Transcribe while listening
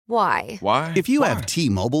Why? Why? If you have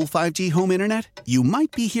T-Mobile 5G home internet, you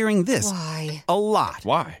might be hearing this Why? a lot.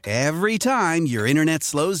 Why? Every time your internet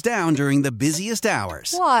slows down during the busiest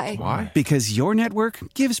hours. Why? Why? Because your network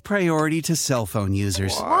gives priority to cell phone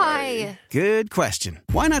users. Why? Good question.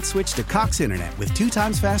 Why not switch to Cox Internet with 2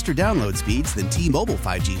 times faster download speeds than T-Mobile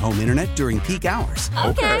 5G home internet during peak hours?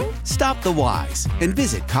 Okay. Stop the whys and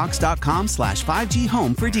visit cox.com/5G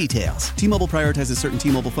home for details. T-Mobile prioritizes certain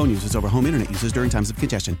T-Mobile phone users over home internet users during times of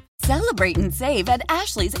congestion. Celebrate and save at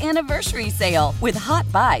Ashley's Anniversary Sale. With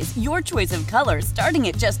Hot Buys, your choice of colors starting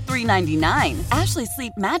at just $3.99. Ashley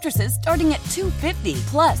Sleep mattresses starting at $2.50.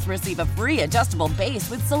 Plus, receive a free adjustable base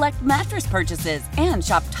with select mattress purchases. And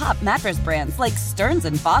shop top mattress brands like Stearns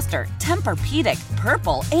 & Foster, Tempur-Pedic,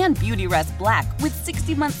 Purple, and Beautyrest Black with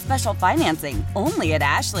 60-month special financing. Only at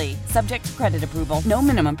Ashley. Subject to credit approval. No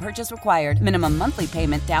minimum purchase required. Minimum monthly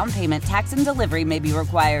payment, down payment, tax, and delivery may be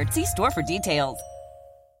required. See store for details.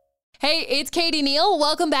 Hey, it's Katie Neal.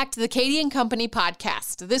 Welcome back to the Katie & Company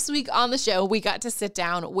podcast. This week on the show, we got to sit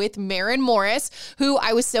down with Maren Morris, who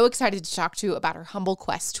I was so excited to talk to about her Humble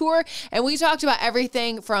Quest tour. And we talked about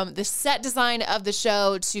everything from the set design of the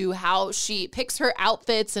show to how she picks her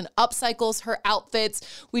outfits and upcycles her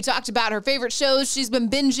outfits. We talked about her favorite shows she's been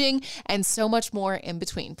binging and so much more in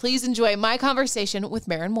between. Please enjoy my conversation with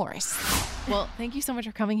Maren Morris. Well, thank you so much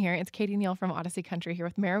for coming here. It's Katie Neal from Odyssey Country here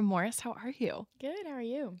with Maren Morris. How are you? Good. How are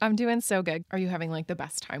you? I'm doing so good. Are you having like the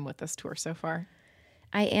best time with this tour so far?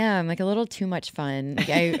 I am like a little too much fun. Like,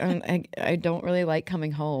 I don't really like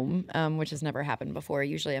coming home, which has never happened before.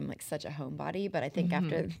 Usually I'm like such a homebody, but I think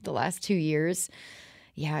after the last 2 years,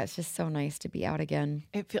 yeah, it's just so nice to be out again.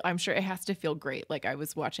 I'm sure it has to feel great. Like I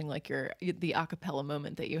was watching like the acapella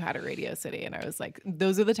moment that you had at Radio City, and I was like,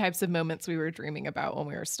 those are the types of moments we were dreaming about when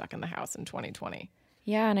we were stuck in the house in 2020.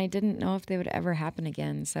 Yeah, and I didn't know if they would ever happen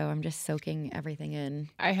again, so I'm just soaking everything in.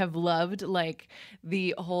 I have loved like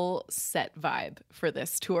the whole set vibe for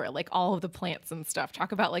this tour, like all of the plants and stuff.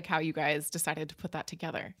 Talk about like how you guys decided to put that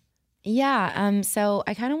together. Yeah, so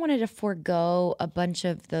I kind of wanted to forego a bunch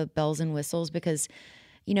of the bells and whistles because,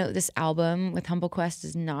 you know, this album with Humble Quest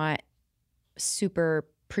is not super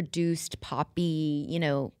produced, poppy, you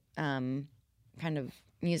know, kind of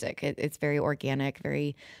music. It's very organic,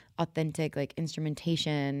 very authentic, like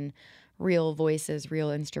instrumentation, real voices,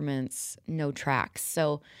 real instruments, no tracks.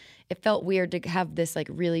 So it felt weird to have this like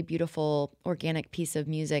really beautiful organic piece of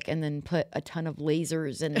music and then put a ton of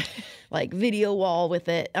lasers and like video wall with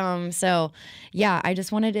it. So yeah, I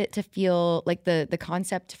just wanted it to feel like the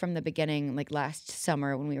concept from the beginning, like last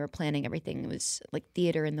summer when we were planning everything, it was like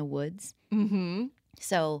theater in the woods. Mm-hmm.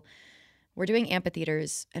 So we're doing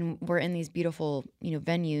amphitheaters and we're in these beautiful, you know,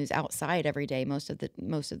 venues outside every day, most of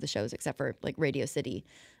the shows except for like Radio City,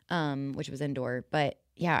 which was indoor. But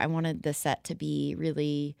yeah, I wanted the set to be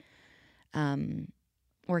really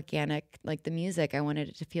organic, like the music. I wanted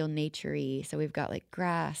it to feel naturey. So we've got like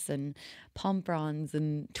grass and palm fronds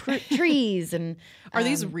and trees. And are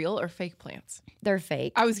these real or fake plants? They're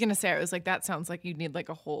fake. I was gonna say, I was like, that sounds like you'd need like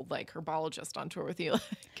a whole like herbologist on tour with you. Like,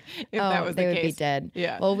 if that was they the would case. be dead.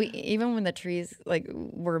 Yeah. Well, even when the trees like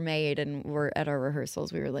were made and were at our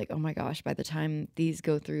rehearsals, we were like, oh my gosh, by the time these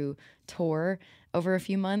go through tour over a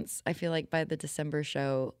few months, I feel like by the December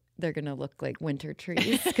show, they're going to look like winter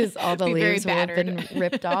trees because all the leaves will have been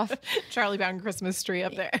ripped off. Charlie Brown Christmas tree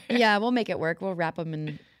up there. Yeah, we'll make it work. We'll wrap them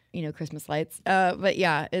in, you know, Christmas lights. But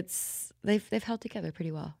yeah, they've held together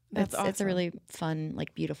pretty well. That's awesome. It's a really fun,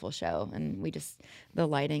 like beautiful show. And the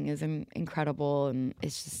lighting is incredible. And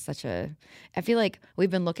it's just I feel like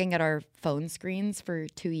we've been looking at our phone screens for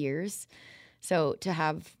 2 years. So to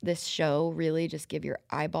have this show really just give your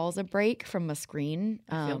eyeballs a break from a screen.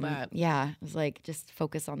 I feel that. Yeah. It was like just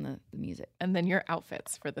focus on the music. And then your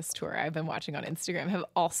outfits for this tour I've been watching on Instagram have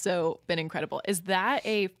also been incredible. Is that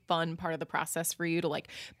a fun part of the process for you to like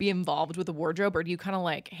be involved with the wardrobe, or do you kind of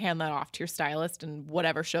like hand that off to your stylist and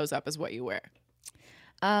whatever shows up is what you wear?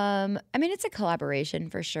 I mean, it's a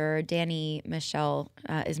collaboration for sure. Danny Michelle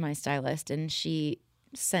is my stylist, and she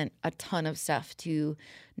sent a ton of stuff to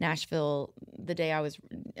Nashville the day I was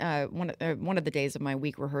one of the days of my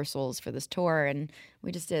week rehearsals for this tour, and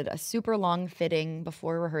we just did a super long fitting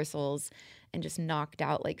before rehearsals and just knocked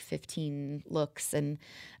out like 15 looks, and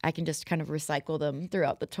I can just kind of recycle them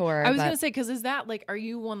throughout the tour. I was gonna say, because is that like, are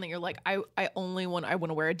you one that you're like, I want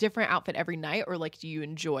to wear a different outfit every night, or like do you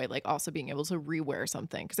enjoy like also being able to rewear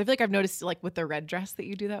something? Because I feel like I've noticed like with the red dress that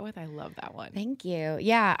you do that with, I love that one. Thank you.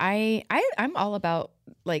 Yeah, I'm all about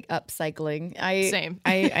like upcycling. Same.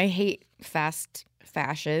 I hate fast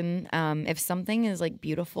fashion. If something is like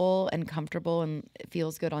beautiful and comfortable and it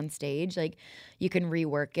feels good on stage, like you can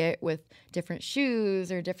rework it with different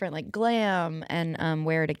shoes or different like glam and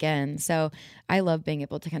wear it again. So I love being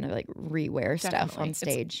able to kind of like rewear stuff on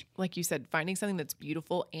stage. It's, like you said, finding something that's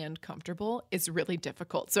beautiful and comfortable is really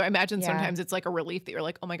difficult. So I imagine sometimes it's like a relief that you're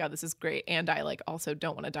like, oh my God, this is great. And I like also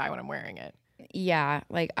don't want to die when I'm wearing it. Yeah,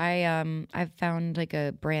 like I've found like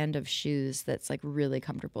a brand of shoes that's like really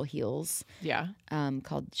comfortable heels. Yeah.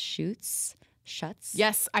 Called Schuts.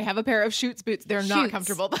 Yes, I have a pair of Schutz boots. They're not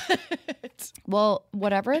comfortable. Well,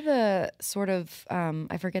 whatever the sort of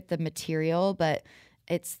I forget the material, but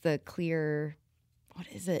it's the clear. What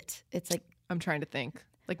is it? It's like I'm trying to think.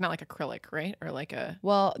 Like not like acrylic, right? Or like a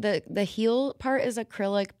well, the heel part is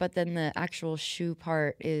acrylic, but then the actual shoe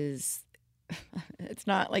part is. It's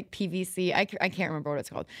not like PVC. I can't remember what it's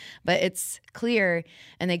called, but it's clear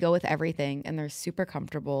and they go with everything and they're super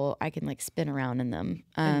comfortable. I can like spin around in them.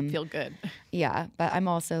 And feel good. Yeah. But I'm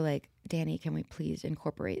also like, Danny, can we please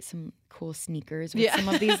incorporate some cool sneakers with some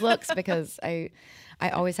of these looks? Because I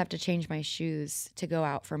always have to change my shoes to go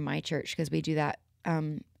out from my church because we do that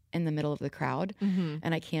in the middle of the crowd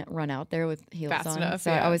and I can't run out there with heels fast on. enough,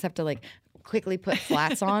 so I always have to like quickly put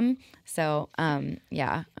flats on. So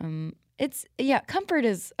comfort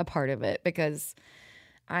is a part of it because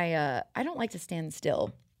I don't like to stand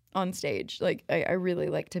still on stage. Like I really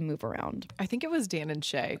like to move around. I think it was Dan and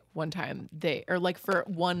Shay one time for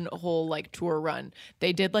one whole like tour run,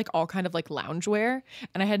 they did like all kind of like loungewear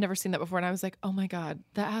and I had never seen that before and I was like, oh my God,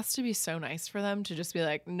 that has to be so nice for them to just be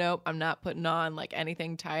like, nope, I'm not putting on like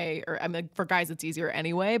anything tight or I mean for guys it's easier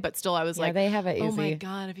anyway, but still I was like, they have it easy. Oh my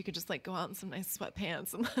God, if you could just like go out in some nice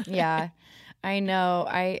sweatpants. Yeah, I know.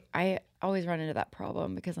 I always run into that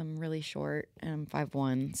problem because I'm really short and I'm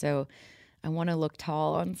 5'1", so I want to look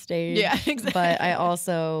tall on stage. Yeah, exactly. But I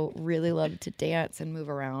also really love to dance and move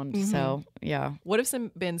around. So, yeah. What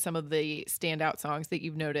have been some of the standout songs that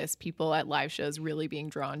you've noticed people at live shows really being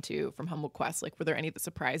drawn to from Humble Quest? Like, were there any that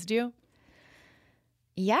surprised you?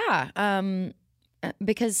 Yeah.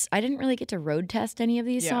 Because I didn't really get to road test any of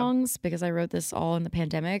these songs because I wrote this all in the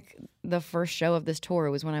pandemic. The first show of this tour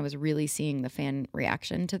was when I was really seeing the fan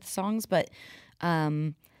reaction to the songs. But,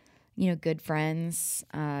 Good Friends.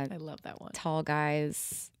 I love that one. Tall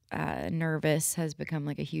Guys. Nervous has become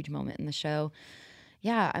like a huge moment in the show.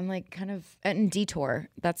 Yeah, I'm like kind of, and Detour.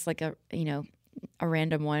 That's like a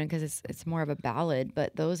random one because it's more of a ballad.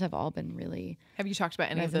 But those have all been really. Have you talked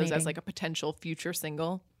about any of those as like a potential future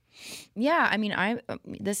single? Yeah, I mean,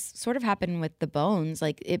 this sort of happened with The Bones.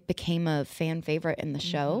 Like, it became a fan favorite in the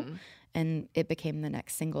show, and it became the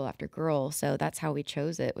next single after Girl. So that's how we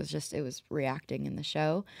chose it. It was reacting in the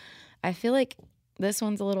show. I feel like this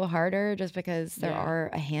one's a little harder just because there are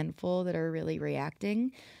a handful that are really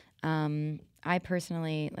reacting. I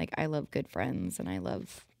personally, I love Good Friends, and I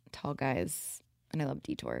love Tall Guys, and I love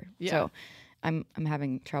Detour. Yeah. So I'm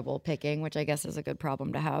having trouble picking, which I guess is a good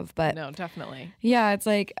problem to have. But no, definitely. Yeah, it's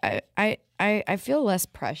like I feel less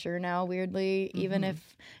pressure now, weirdly, even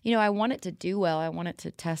if, I want it to do well, I want it to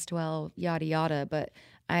test well, yada yada, but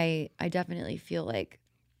I definitely feel like,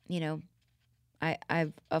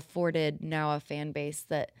 I've afforded now a fan base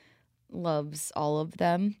that loves all of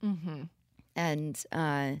them. And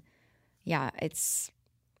it's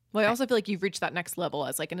Well, I also feel like you've reached that next level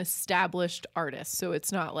as like an established artist. So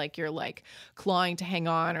it's not like you're like clawing to hang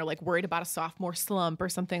on or like worried about a sophomore slump or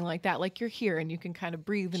something like that. Like you're here and you can kind of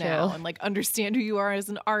breathe now and like understand who you are as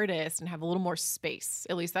an artist and have a little more space.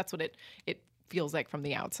 At least that's what it feels like from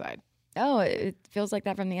the outside. Oh, it feels like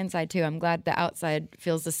that from the inside too. I'm glad the outside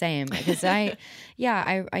feels the same because I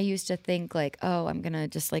used to think like, oh, I'm going to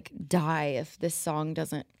just like die if this song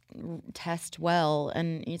doesn't test well.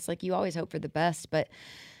 And it's like, you always hope for the best, but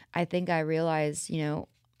I think I realized,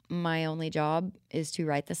 my only job is to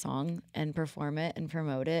write the song and perform it and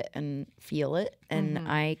promote it and feel it. And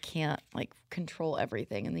I can't like control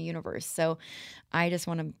everything in the universe. So I just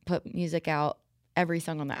want to put music out, every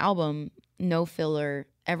song on the album, no filler.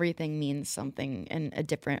 Everything means something in a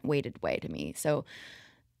different weighted way to me. So,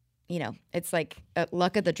 it's like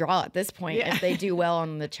luck of the draw at this point if they do well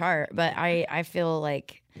on the chart. But I feel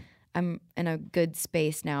like I'm in a good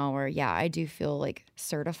space now where, I do feel like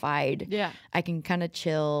certified. Yeah. I can kind of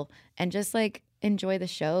chill and just like enjoy the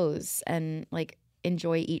shows and like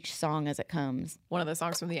enjoy each song as it comes. One of the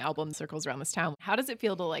songs from the album circles around this town. How does it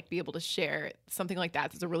feel to like be able to share something like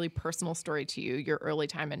that? That's a really personal story to you, your early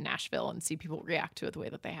time in Nashville, and see people react to it the way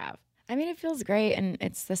that they have. I mean, it feels great. And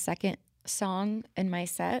it's the second song in my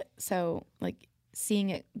set. So like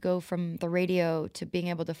seeing it go from the radio to being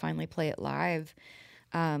able to finally play it live,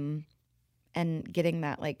 and getting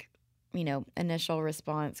that like initial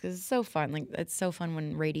response because it's so fun. Like it's so fun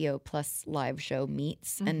when radio plus live show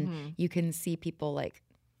meets and you can see people like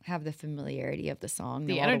have the familiarity of the song.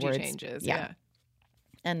 The energy changes. Yeah.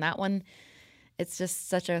 And that one, it's just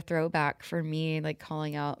such a throwback for me, like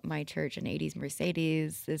calling out my church and 80s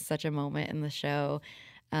Mercedes is such a moment in the show.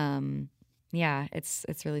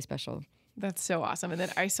 It's really special. That's so awesome. And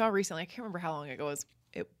then I saw recently, I can't remember how long ago it was,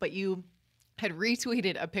 but you had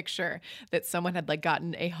retweeted a picture that someone had like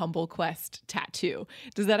gotten a Humble Quest tattoo.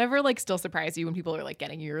 Does that ever like still surprise you when people are like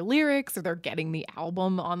getting your lyrics or they're getting the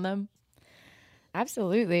album on them?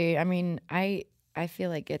 Absolutely. I mean, I feel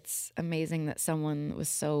like it's amazing that someone was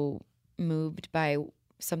so moved by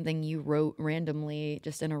something you wrote randomly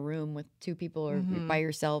just in a room with two people or by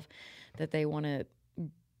yourself that they want to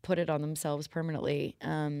put it on themselves permanently.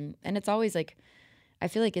 And it's always like, I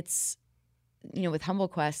feel like it's, with Humble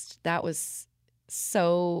Quest, that was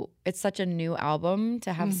it's such a new album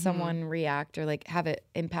to have someone react or like have it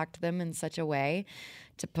impact them in such a way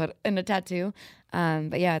to put in a tattoo.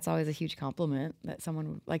 But yeah, it's always a huge compliment that someone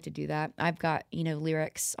would like to do that. I've got,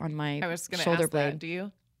 lyrics on my shoulder blade. Do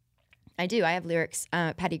you? I do. I have lyrics,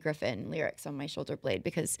 Patty Griffin lyrics on my shoulder blade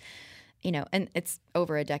because, and it's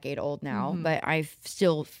over a decade old now, but I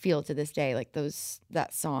still feel to this day like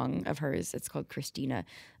that song of hers, it's called Christina,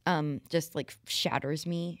 just like shatters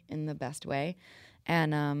me in the best way.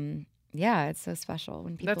 And it's so special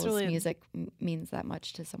when people's music means that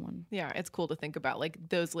much to someone. Yeah, it's cool to think about like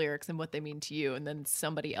those lyrics and what they mean to you and then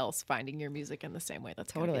somebody else finding your music in the same way.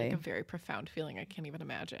 That's totally like a very profound feeling. I can't even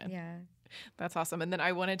imagine. Yeah. That's awesome. And then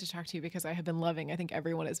I wanted to talk to you because I have been loving, I think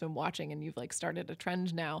everyone has been watching and you've like started a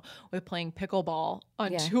trend now with playing pickleball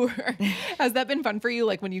on tour. Has that been fun for you?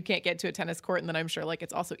 Like when you can't get to a tennis court, and then I'm sure like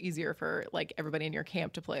it's also easier for like everybody in your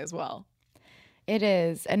camp to play as well. It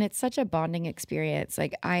is. And it's such a bonding experience.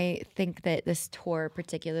 Like I think that this tour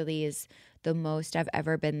particularly is the most I've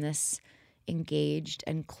ever been this engaged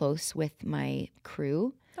and close with my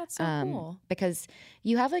crew. That's so cool. Because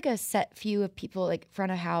you have like a set few of people, like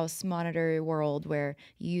front of house, monitor world, where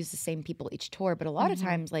you use the same people each tour. But a lot of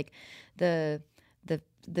times, like the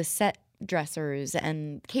set dressers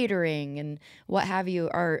and catering and what have you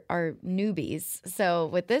are newbies. So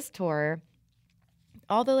with this tour,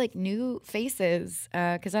 all the like new faces,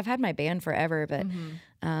 because I've had my band forever, but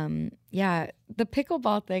the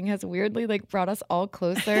pickleball thing has weirdly like brought us all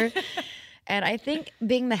closer. And I think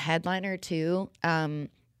being the headliner too,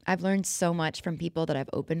 I've learned so much from people that I've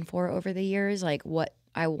opened for over the years, like what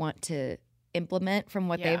I want to implement from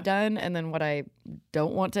what they've done and then what I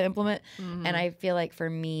don't want to implement. And I feel like for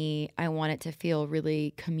me, I want it to feel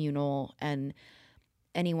really communal and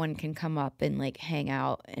anyone can come up and like hang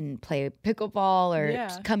out and play pickleball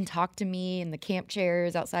or come talk to me in the camp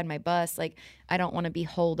chairs outside my bus. Like I don't want to be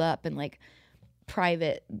holed up and like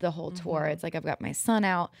private the whole tour. It's like I've got my son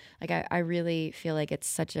out. Like I really feel like it's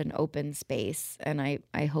such an open space, and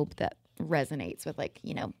I hope that resonates with like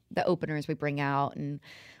the openers we bring out and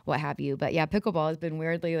what have you. But yeah, pickleball has been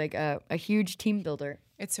weirdly like a huge team builder.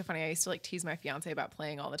 It's so funny. I used to like tease my fiance about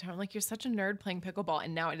playing all the time. I'm like, you're such a nerd playing pickleball.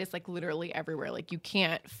 And now it is like literally everywhere. Like you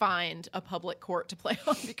can't find a public court to play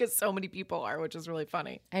on because so many people are, which is really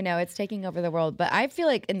funny. I know it's taking over the world, but I feel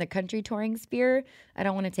like in the country touring sphere, I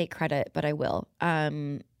don't want to take credit, but I will.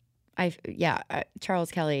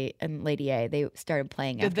 Charles Kelly and Lady A, they started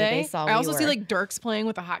playing after they saw I also see like Dirk's playing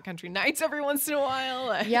with the Hot Country Knights every once in a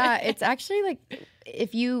while. Yeah, it's actually like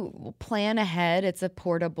if you plan ahead, it's a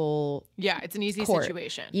portable it's an easy court.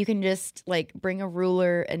 Situation. You can just like bring a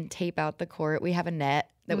ruler and tape out the court. We have a net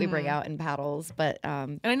that we bring out in paddles, but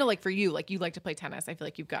and I know like for you, like you like to play tennis. I feel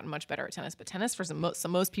like you've gotten much better at tennis, but tennis for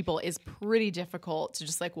most people is pretty difficult to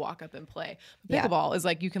just like walk up and play. Pickleball is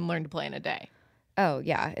like you can learn to play in a day. Oh,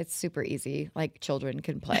 yeah. It's super easy. Like children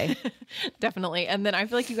can play. Definitely. And then I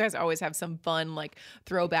feel like you guys always have some fun like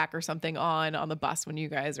throwback or something on the bus when you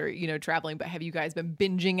guys are, traveling. But have you guys been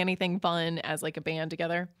binging anything fun as like a band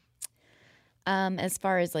together? As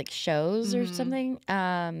far as like shows or something?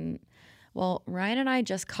 Well, Ryan and I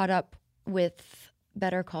just caught up with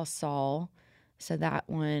Better Call Saul. So that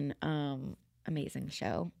one, amazing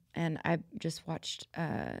show. And I just watched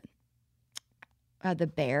The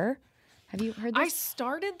Bear. Have you heard this? I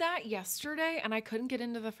started that yesterday and I couldn't get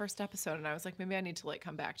into the first episode and I was like, maybe I need to like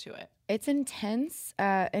come back to it. It's intense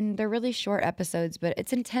and they're really short episodes, but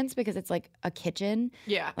it's intense because it's like a kitchen.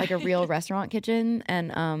 Yeah. Like a real restaurant kitchen.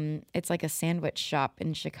 And it's like a sandwich shop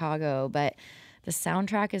in Chicago. But The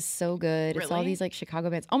soundtrack is so good. It's all Really? these like Chicago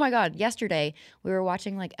bands. Oh my God. Yesterday we were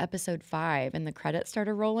watching like episode 5 and the credits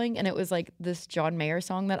started rolling and it was like this John Mayer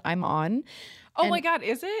song that I'm on. Oh And my God,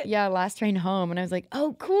 is it? yeah, Last Train Home. And I was like,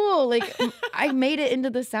 oh, cool. Like I made it into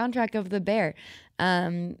the soundtrack of The Bear.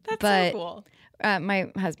 That's but so cool.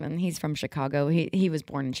 my husband, he's from Chicago. He was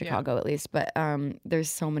born in Chicago at least. But there's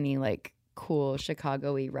so many like cool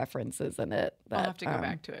Chicago-y references in it. That, I'll have to go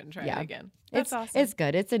back to it and try it again. It's awesome. It's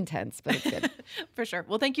good. It's intense, but it's good. For sure.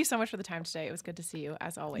 Well, thank you so much for the time today. It was good to see you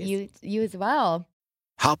as always. You as well.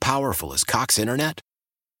 How powerful is Cox Internet?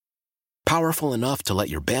 Powerful enough to let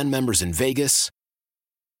your band members in Vegas,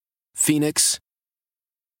 Phoenix,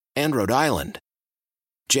 and Rhode Island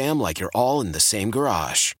jam like you're all in the same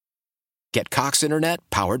garage. Get Cox Internet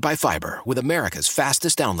powered by fiber with America's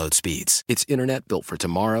fastest download speeds. It's internet built for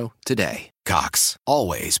tomorrow, today. Cox,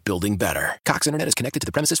 always building better. Cox Internet is connected to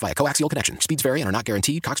the premises via coaxial connection. Speeds vary and are not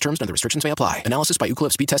guaranteed. Cox terms and other restrictions may apply. Analysis by Ookla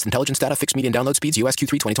of Speed Test Intelligence Data. Fixed median download speeds. US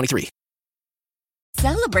Q3 2023.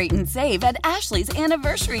 Celebrate and save at Ashley's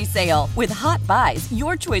Anniversary Sale. With Hot Buys,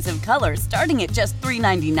 your choice of colors starting at just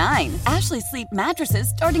 $3.99. Ashley Sleep mattresses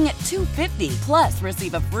starting at $2.50. Plus,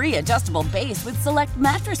 receive a free adjustable base with select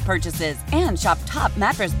mattress purchases. And shop top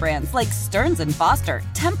mattress brands like Stearns & Foster,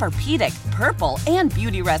 Tempur-Pedic, Purple, and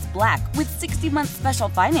Beautyrest Black with 60-month special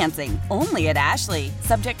financing. Only at Ashley.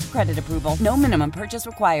 Subject to credit approval. No minimum purchase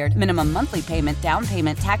required. Minimum monthly payment, down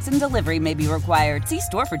payment, tax, and delivery may be required. See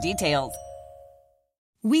store for details.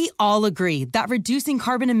 We all agree that reducing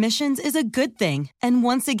carbon emissions is a good thing. And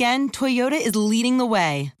once again, Toyota is leading the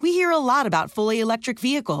way. We hear a lot about fully electric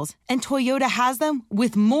vehicles, and Toyota has them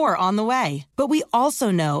with more on the way. But we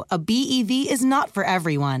also know a BEV is not for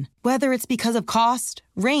everyone. Whether it's because of cost,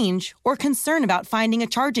 range, or concern about finding a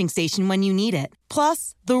charging station when you need it.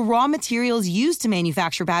 Plus, the raw materials used to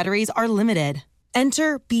manufacture batteries are limited.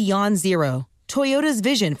 Enter Beyond Zero, Toyota's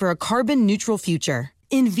vision for a carbon-neutral future.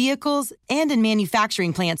 In vehicles and in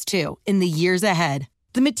manufacturing plants, too, in the years ahead.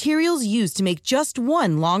 The materials used to make just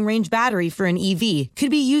one long-range battery for an EV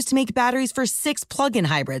could be used to make batteries for 6 plug-in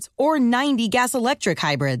hybrids or 90 gas-electric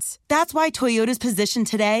hybrids. That's why Toyota's position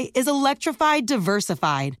today is electrified,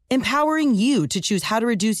 diversified, empowering you to choose how to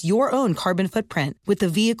reduce your own carbon footprint with the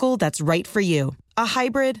vehicle that's right for you. A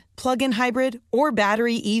hybrid, plug-in hybrid, or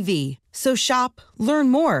battery EV. So shop, learn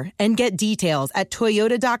more, and get details at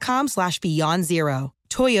toyota.com/beyondzero.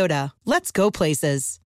 Toyota, let's go places.